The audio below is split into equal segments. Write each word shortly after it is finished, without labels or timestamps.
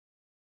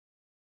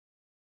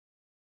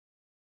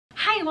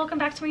Hi, welcome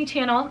back to my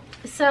channel.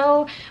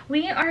 So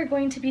we are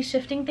going to be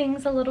shifting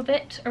things a little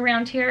bit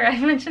around here.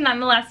 I've mentioned that in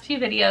the last few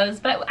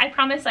videos, but I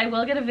promise I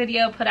will get a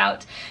video put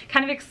out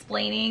kind of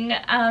explaining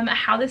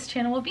how this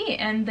channel will be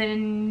and the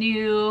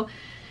new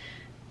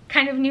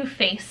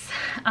face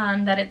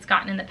that it's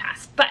gotten in the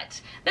past. But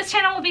this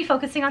channel will be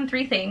focusing on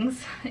 3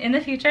 things in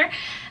the future: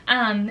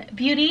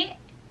 beauty,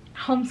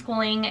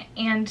 homeschooling,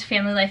 and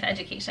family life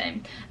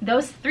education.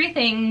 Those 3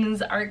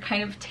 things are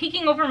kind of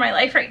taking over my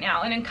life right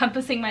now and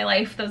encompassing my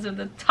life. Those are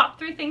the top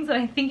 3 things that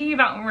I'm thinking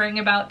about and worrying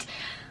about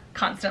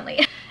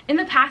constantly. In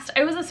the past,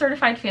 I was a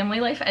certified family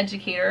life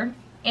educator,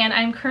 and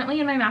I'm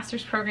currently in my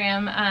master's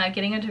program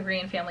getting a degree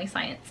in family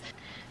science.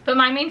 But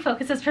my main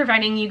focus is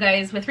providing you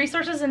guys with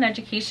resources and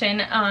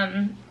education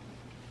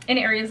in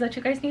areas that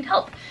you guys need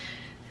help.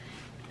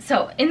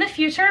 So in the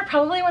future,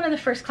 probably one of the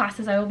first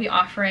classes I will be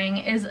offering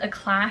is a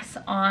class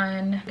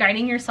on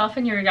guiding yourself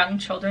and your young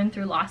children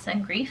through loss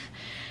and grief.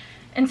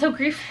 And so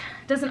grief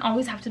doesn't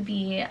always have to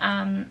be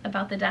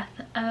about the death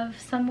of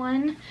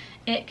someone.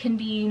 It can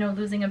be, you know,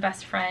 losing a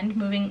best friend,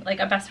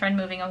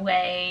 moving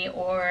away,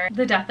 or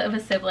the death of a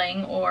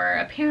sibling or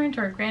a parent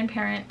or a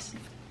grandparent.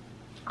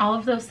 All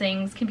of those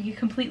things can be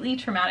completely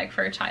traumatic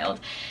for a child.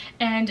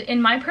 And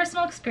in my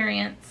personal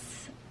experience,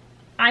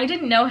 I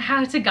didn't know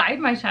how to guide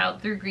my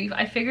child through grief.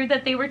 I figured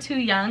that they were too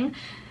young.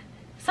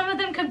 Some of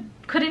them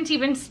couldn't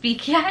even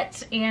speak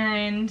yet,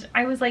 and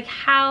I was like,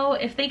 how,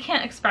 if they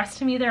can't express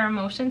to me their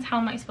emotions, how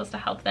am I supposed to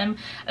help them,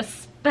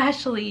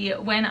 especially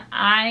when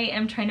I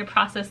am trying to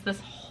process this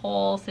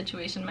whole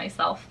situation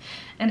myself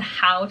and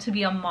how to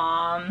be a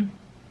mom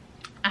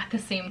at the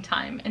same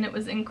time. And it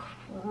was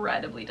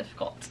incredibly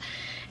difficult.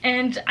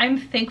 And I'm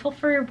thankful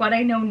for what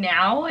I know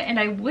now, and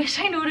I wish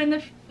I knew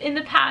it in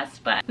the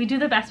past, but we do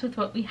the best with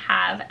what we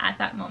have at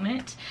that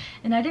moment.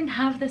 And I didn't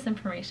have this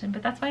information,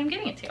 but that's why I'm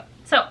giving it to you.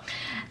 So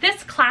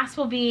this class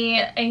will be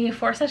a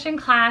 4-session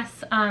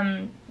class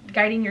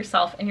guiding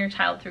yourself and your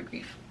child through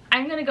grief.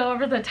 I'm going to go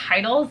over the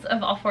titles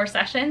of all 4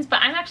 sessions, but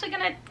I'm actually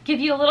going to give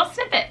you a little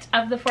snippet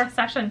of the 4th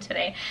session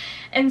today.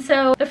 And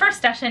so the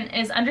first session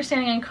is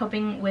understanding and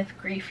coping with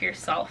grief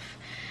yourself.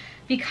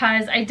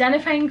 Because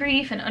identifying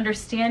grief and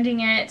understanding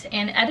it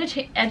and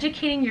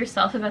educating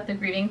yourself about the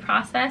grieving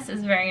process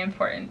is very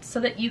important, so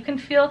that you can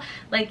feel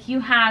like you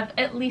have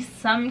at least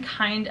some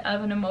kind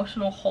of an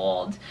emotional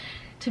hold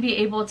to be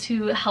able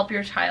to help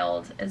your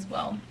child as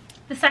well.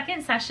 The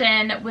second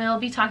session will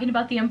be talking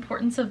about the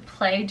importance of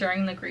play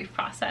during the grief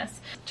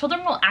process.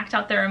 Children will act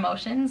out their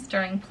emotions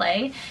during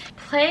play.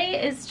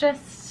 Play is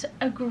just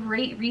a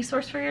great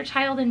resource for your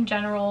child in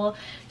general,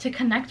 to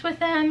connect with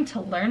them, to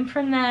learn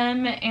from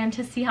them, and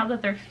to see how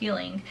that they're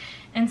feeling.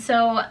 And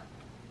so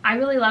I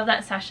really love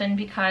that session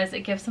because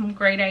it gives some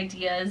great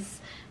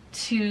ideas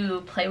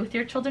to play with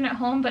your children at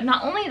home. But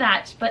not only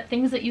that, but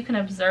things that you can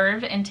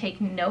observe and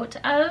take note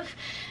of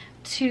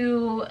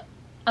to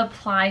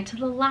apply to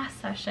the last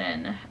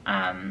session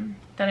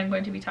that I'm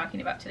going to be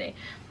talking about today.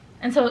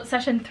 And so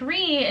session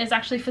 3 is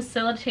actually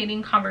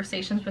facilitating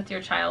conversations with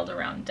your child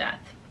around death.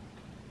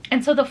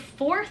 And so the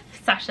 4th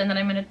session that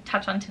I'm going to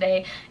touch on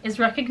today is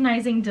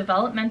recognizing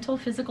developmental,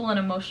 physical, and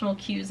emotional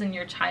cues in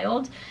your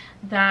child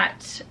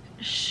that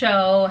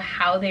show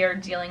how they are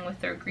dealing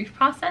with their grief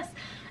process,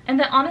 and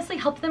that honestly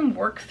help them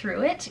work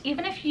through it,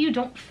 even if you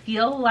don't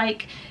feel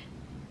like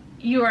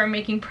you are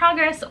making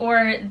progress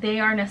or they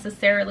are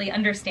necessarily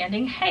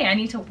understanding, hey, I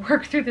need to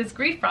work through this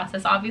grief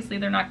process. Obviously,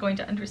 they're not going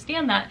to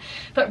understand that,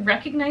 but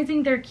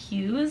recognizing their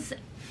cues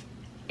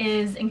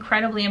is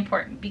incredibly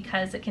important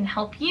because it can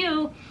help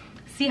you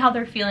see how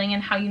they're feeling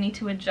and how you need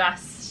to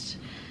adjust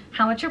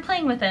how much you're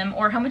playing with them,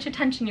 or how much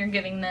attention you're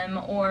giving them,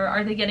 or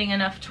are they getting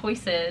enough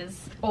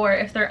choices, or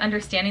if they're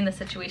understanding the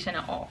situation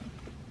at all.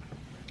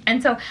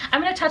 And so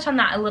I'm going to touch on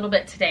that a little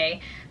bit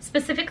today.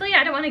 Specifically,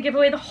 I don't want to give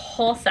away the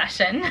whole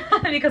session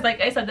because, like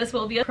I said, this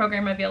will be a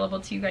program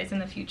available to you guys in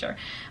the future.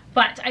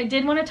 But I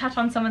did want to touch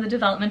on some of the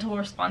developmental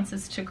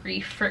responses to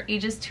grief for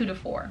ages 2 to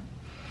 4.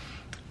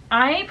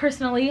 I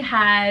personally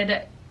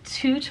had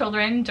 2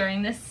 children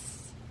during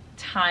this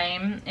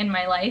time in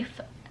my life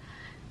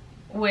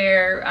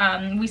where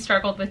we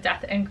struggled with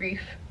death and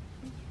grief.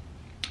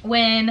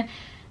 When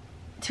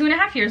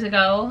 2.5 years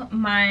ago,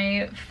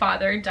 my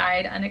father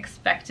died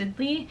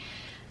unexpectedly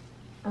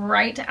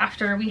right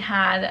after we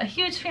had a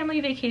huge family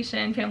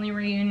vacation, family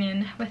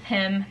reunion with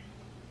him.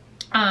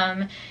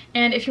 And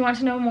if you want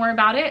to know more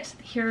about it,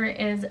 here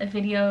is a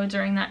video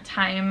during that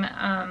time.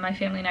 My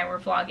family and I were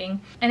vlogging,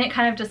 and it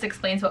kind of just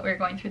explains what we were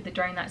going through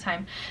during that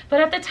time.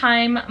 But at the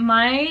time,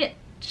 my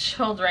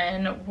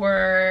children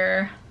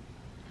were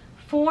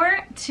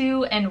 4,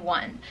 2, and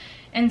 1.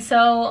 And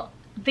so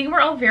they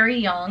were all very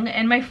young,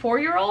 and my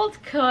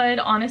 4-year-old could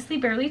honestly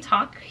barely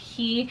talk.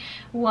 He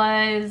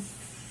had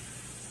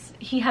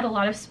a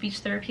lot of speech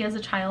therapy as a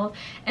child,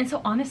 and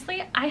so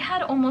honestly I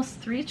had almost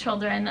 3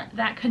 children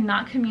that could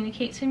not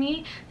communicate to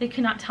me. They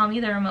could not tell me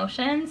their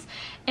emotions,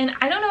 and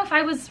I don't know if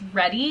I was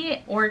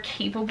ready or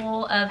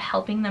capable of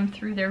helping them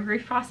through their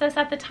grief process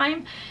at the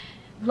time,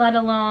 let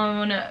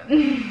alone,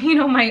 you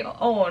know, my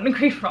own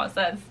grief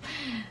process.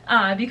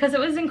 because it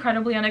was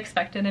incredibly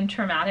unexpected and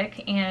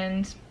traumatic,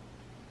 and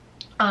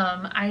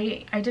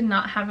I did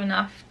not have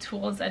enough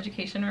tools,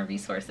 education, or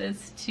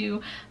resources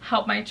to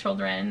help my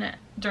children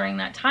during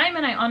that time,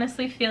 and I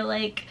honestly feel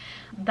like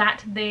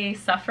that they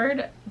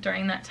suffered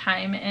during that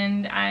time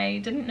and I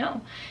didn't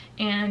know,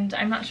 and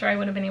I'm not sure I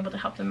would have been able to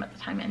help them at the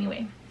time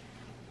anyway.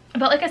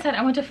 But like I said,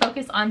 I want to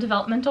focus on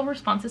developmental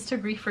responses to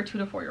grief for 2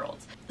 to 4 year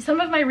olds.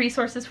 Some of my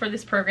resources for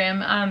this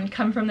program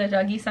come from the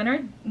Dougie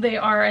Center. They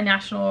are a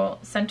national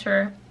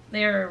center.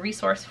 They're a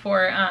resource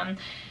for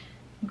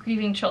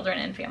grieving children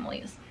and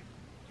families.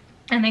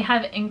 And they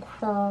have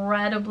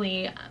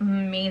incredibly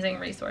amazing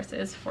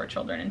resources for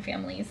children and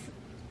families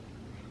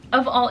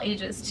of all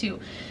ages too.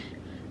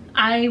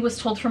 I was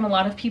told from a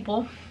lot of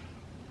people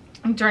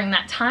during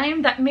that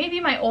time that maybe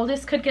my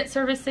oldest could get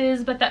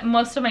services, but that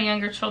most of my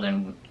younger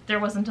children, there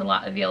wasn't a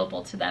lot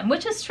available to them,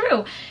 which is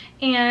true.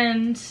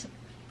 And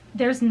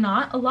there's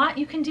not a lot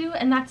you can do,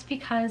 and that's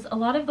because a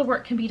lot of the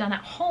work can be done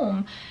at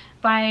home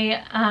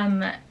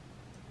by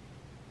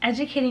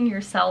educating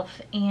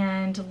yourself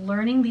and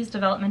learning these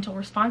developmental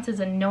responses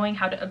and knowing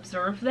how to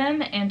observe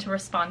them and to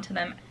respond to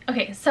them.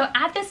 Okay, so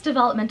at this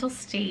developmental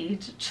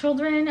stage,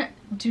 children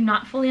do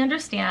not fully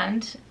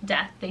understand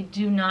death. They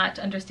do not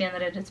understand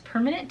that it is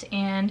permanent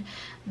and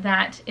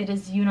that it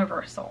is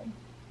universal.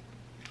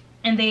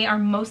 And they are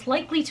most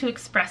likely to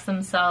express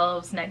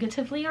themselves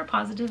negatively or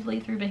positively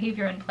through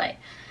behavior and play.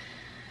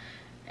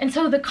 And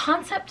so the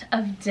concept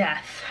of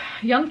death,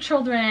 young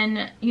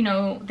children, you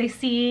know, they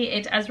see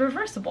it as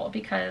reversible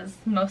because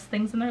most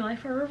things in their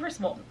life are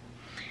reversible.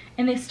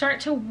 And they start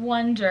to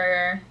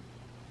wonder,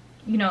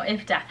 you know,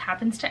 if death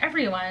happens to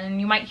everyone.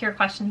 And you might hear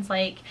questions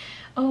like,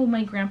 oh,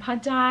 my grandpa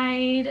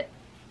died.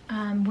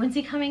 When's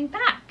he coming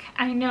back?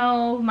 I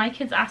know my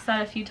kids asked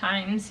that a few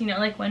times, you know,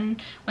 like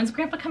when's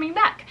grandpa coming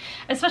back?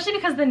 Especially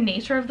because the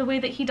nature of the way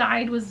that he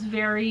died was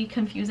very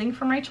confusing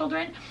for my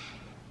children.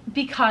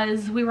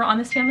 Because we were on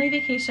this family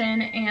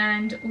vacation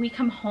and we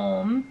come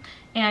home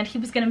and he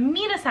was going to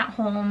meet us at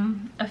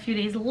home a few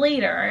days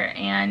later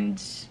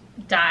and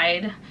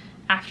died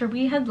after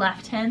we had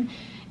left him.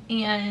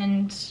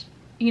 And,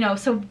 you know,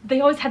 so they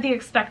always had the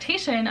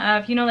expectation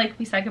of, you know, like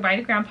we said goodbye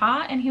to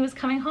grandpa and he was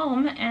coming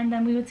home and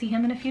then we would see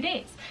him in a few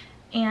days.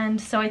 And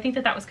so I think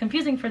that that was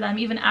confusing for them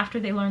even after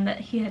they learned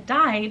that he had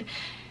died.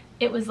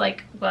 It was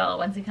like, well,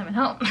 when's he coming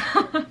home?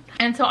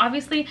 And so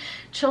obviously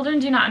children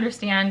do not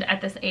understand at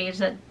this age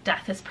that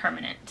death is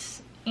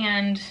permanent.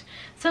 And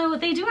so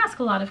they do ask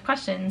a lot of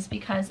questions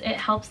because it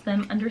helps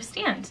them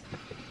understand.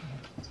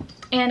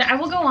 And I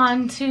will go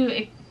on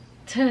to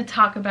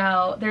talk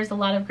about, there's a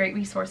lot of great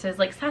resources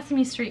like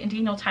Sesame Street and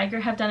Daniel Tiger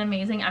have done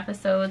amazing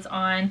episodes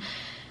on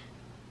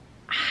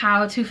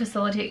how to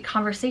facilitate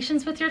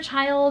conversations with your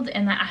child,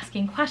 and that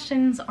asking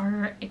questions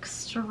are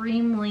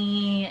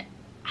extremely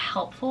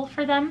helpful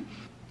for them,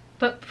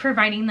 but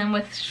providing them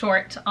with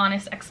short,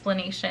 honest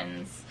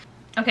explanations.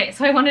 Okay,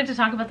 so I wanted to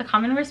talk about the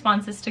common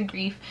responses to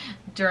grief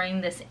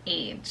during this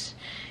age.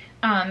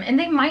 And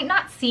they might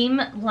not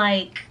seem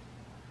like,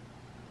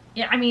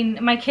 yeah, I mean,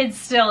 my kids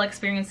still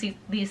experience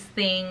these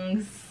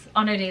things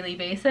on a daily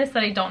basis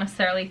that I don't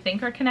necessarily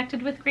think are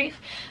connected with grief,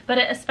 but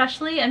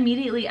especially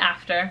immediately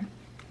after,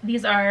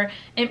 these are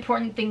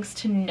important things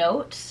to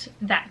note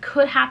that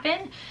could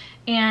happen.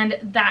 And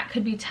that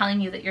could be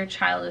telling you that your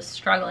child is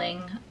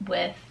struggling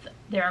with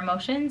their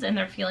emotions and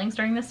their feelings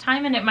during this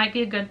time. And it might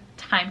be a good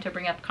time to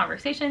bring up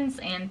conversations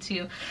and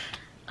to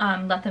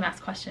let them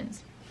ask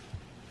questions.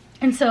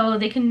 And so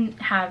they can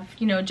have,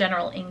 you know,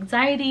 general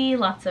anxiety,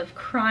 lots of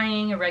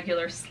crying,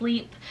 irregular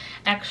sleep,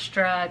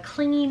 extra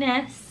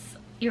clinginess,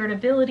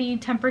 irritability,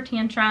 temper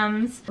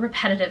tantrums,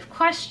 repetitive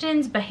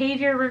questions,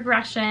 behavior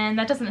regression.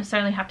 That doesn't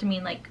necessarily have to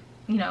mean like,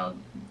 you know,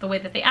 the way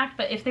that they act,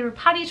 but if they were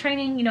potty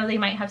training, you know, they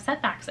might have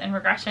setbacks and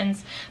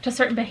regressions to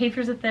certain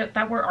behaviors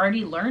that were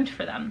already learned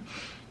for them.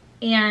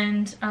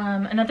 And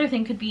another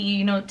thing could be,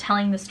 you know,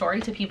 telling the story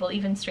to people,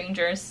 even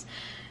strangers.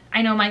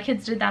 I know my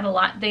kids did that a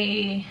lot.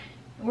 They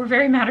were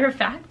very matter of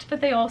fact, but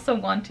they also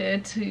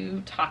wanted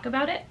to talk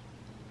about it,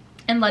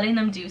 and letting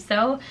them do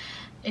so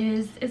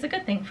is a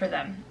good thing for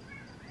them.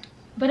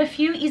 But a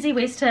few easy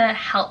ways to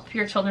help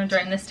your children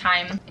during this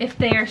time, if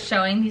they are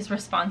showing these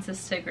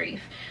responses to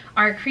grief,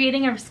 are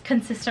creating a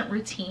consistent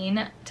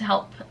routine to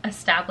help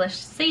establish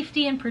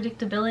safety and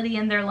predictability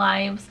in their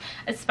lives,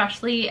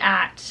 especially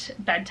at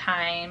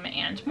bedtime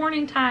and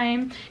morning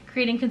time.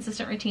 Creating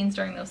consistent routines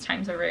during those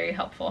times are very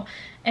helpful.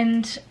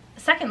 And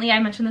secondly, I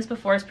mentioned this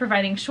before, is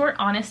providing short,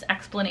 honest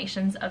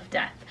explanations of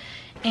death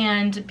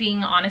and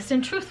being honest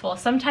and truthful.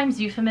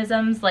 Sometimes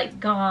euphemisms like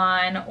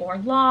gone or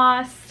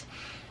lost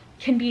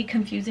can be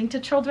confusing to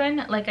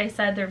children. Like I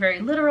said, they're very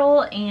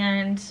literal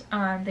and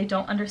they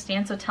don't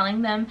understand, so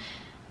telling them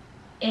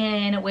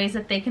in ways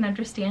that they can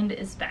understand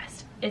is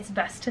best. It's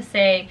best to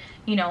say,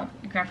 you know,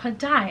 grandpa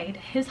died,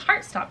 his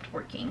heart stopped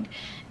working.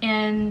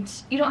 And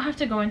you don't have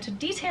to go into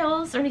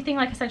details or anything.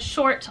 Like I said,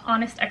 short,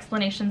 honest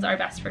explanations are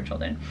best for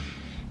children.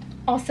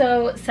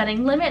 Also,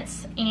 setting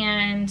limits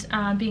and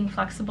being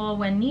flexible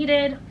when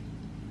needed.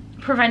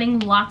 providing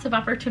lots of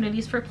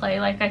opportunities for play.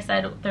 Like I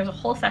said, there's a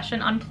whole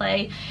session on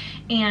play,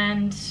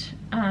 and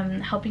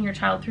helping your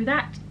child through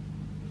that.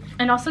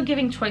 And also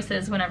giving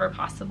choices whenever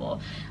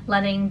possible,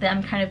 letting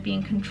them kind of be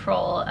in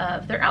control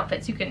of their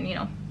outfits. You can, you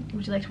know,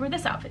 would you like to wear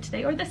this outfit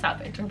today or this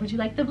outfit? Or would you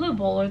like the blue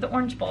bowl or the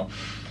orange bowl?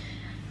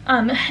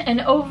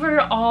 And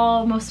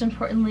overall, most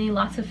importantly,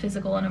 lots of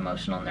physical and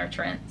emotional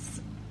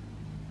nurturance.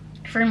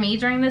 For me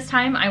during this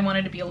time, I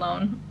wanted to be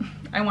alone.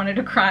 I wanted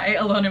to cry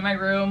alone in my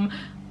room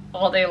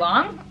all day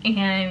long,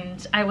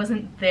 and I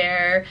wasn't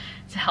there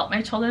to help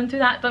my children through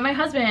that, but my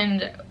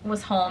husband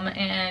was home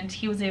and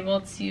he was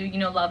able to, you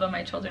know, love on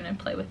my children and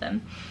play with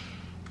them.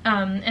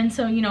 And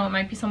so, you know, it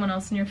might be someone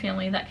else in your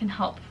family that can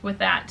help with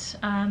that,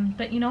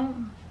 but you know,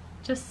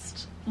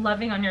 just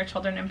loving on your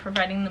children and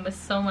providing them with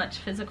so much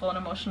physical and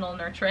emotional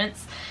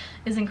nurturance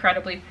is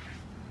incredibly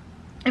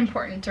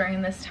important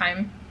during this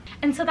time.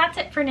 And so that's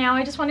it for now.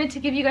 I just wanted to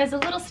give you guys a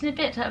little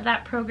snippet of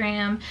that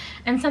program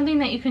and something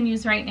that you can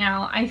use right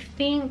now. I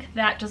think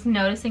that just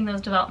noticing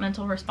those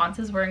developmental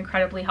responses were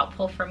incredibly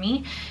helpful for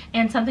me,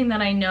 and something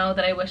that I know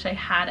that I wish I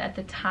had at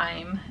the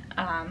time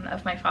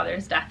of my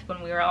father's death,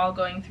 when we were all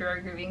going through our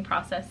grieving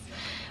process.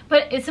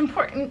 But it's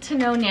important to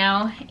know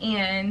now,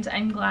 and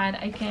I'm glad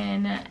I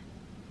can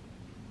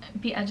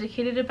be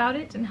educated about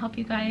it and help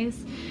you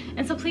guys.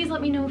 And so please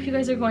let me know if you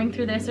guys are going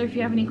through this, or if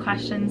you have any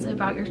questions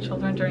about your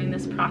children during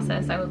this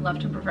process. I would love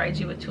to provide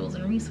you with tools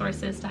and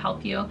resources to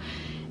help you.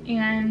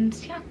 And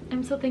yeah,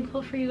 I'm so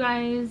thankful for you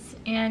guys.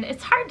 And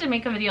it's hard to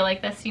make a video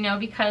like this, you know,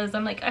 because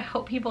I'm like, I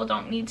hope people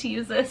don't need to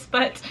use this,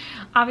 but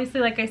obviously,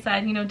 like I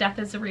said, you know, death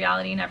is a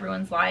reality in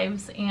everyone's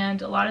lives,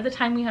 and a lot of the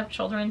time we have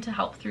children to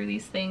help through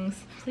these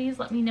things. Please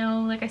let me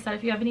know, like I said,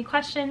 if you have any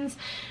questions,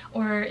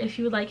 or if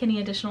you would like any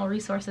additional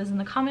resources in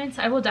the comments.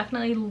 I will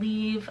definitely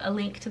leave a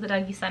link to the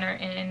Dougie Center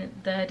in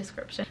the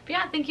description. But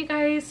yeah, thank you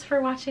guys for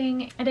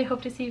watching, and I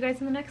hope to see you guys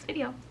in the next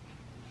video.